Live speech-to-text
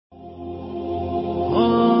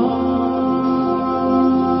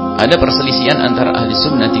ada perselisihan antara ahli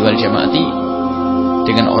sunnati wal jamaati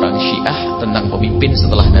dengan orang Syiah tentang pemimpin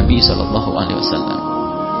setelah Nabi SAW.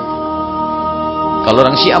 Kalau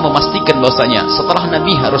orang Syiah memastikan bahwasanya setelah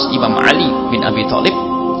Nabi harus Imam Ali bin Abi Thalib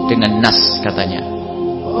dengan nas katanya.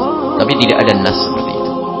 Tapi tidak ada nas seperti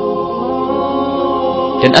itu.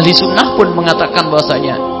 Dan ahli sunnah pun mengatakan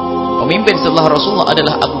bahwasanya pemimpin setelah Rasulullah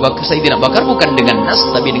adalah Abu Bakar, Sayyidina Abu Bakar, bukan dengan nas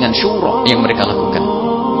tapi dengan syura yang mereka lakukan.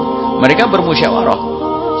 Mereka bermusyawarah.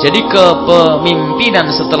 Jadi kepemimpinan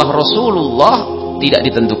setelah Rasulullah tidak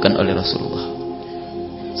ditentukan oleh Rasulullah.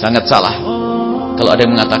 Sangat salah. Kalau ada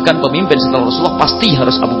yang mengatakan pemimpin setelah Rasulullah pasti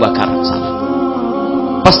harus Abu Bakar, salah.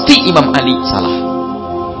 Pasti Imam Ali, salah.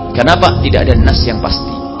 Kenapa? Tidak ada nas yang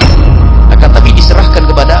pasti. Akan tapi diserahkan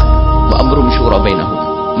kepada wa amrum syura bainahum.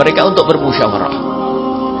 Mereka untuk bermusyawarah.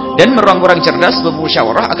 Dan orang-orang cerdas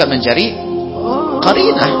bermusyawarah akan mencari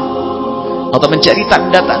qarinah atau mencari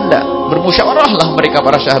tanda-tanda. Bermusyawarahlah mereka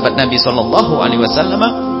para sahabat Nabi sallallahu alaihi wasallam,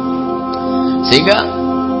 sehingga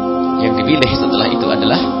yang dipilih setelah itu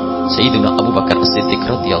adalah Sayyidina Abu Bakar As-Siddiq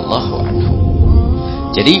radhiyallahu anhu.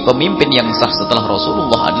 Jadi pemimpin yang sah setelah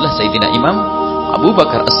Rasulullah adalah Sayyidina Imam Abu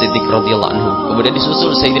Bakar As-Siddiq radhiyallahu anhu. Kemudian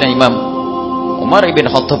disusul Sayyidina Imam Umar ibn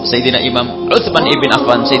Khattab, Sayyidina Imam Utsman ibn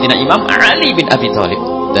Affan, Sayyidina Imam Ali bin Abi Thalib.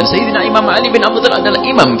 Dan Sayyidina Imam Ali bin Abi Thalib adalah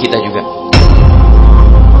imam kita juga.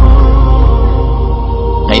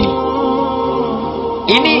 Nah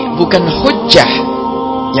ini bukan hujjah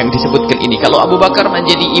yang disebutkan ini. Kalau Abu Bakar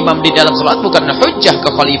menjadi imam di dalam salat bukan hujjah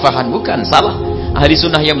kekhalifahan, bukan, salah. Ahli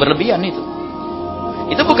sunnah yang berlebihan itu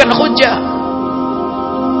bukan hujjah.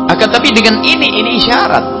 Akan tapi dengan ini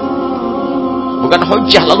isyarat, bukan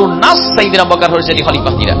hujjah lalu nas Sayyidina Abu Bakar harus jadi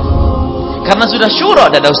khalifah, tidak. Karena sudah syura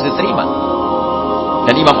dan harus diterima.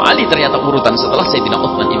 Dan Imam Ali ternyata urutan setelah Sayyidina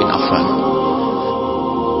Utsman ibn Affan.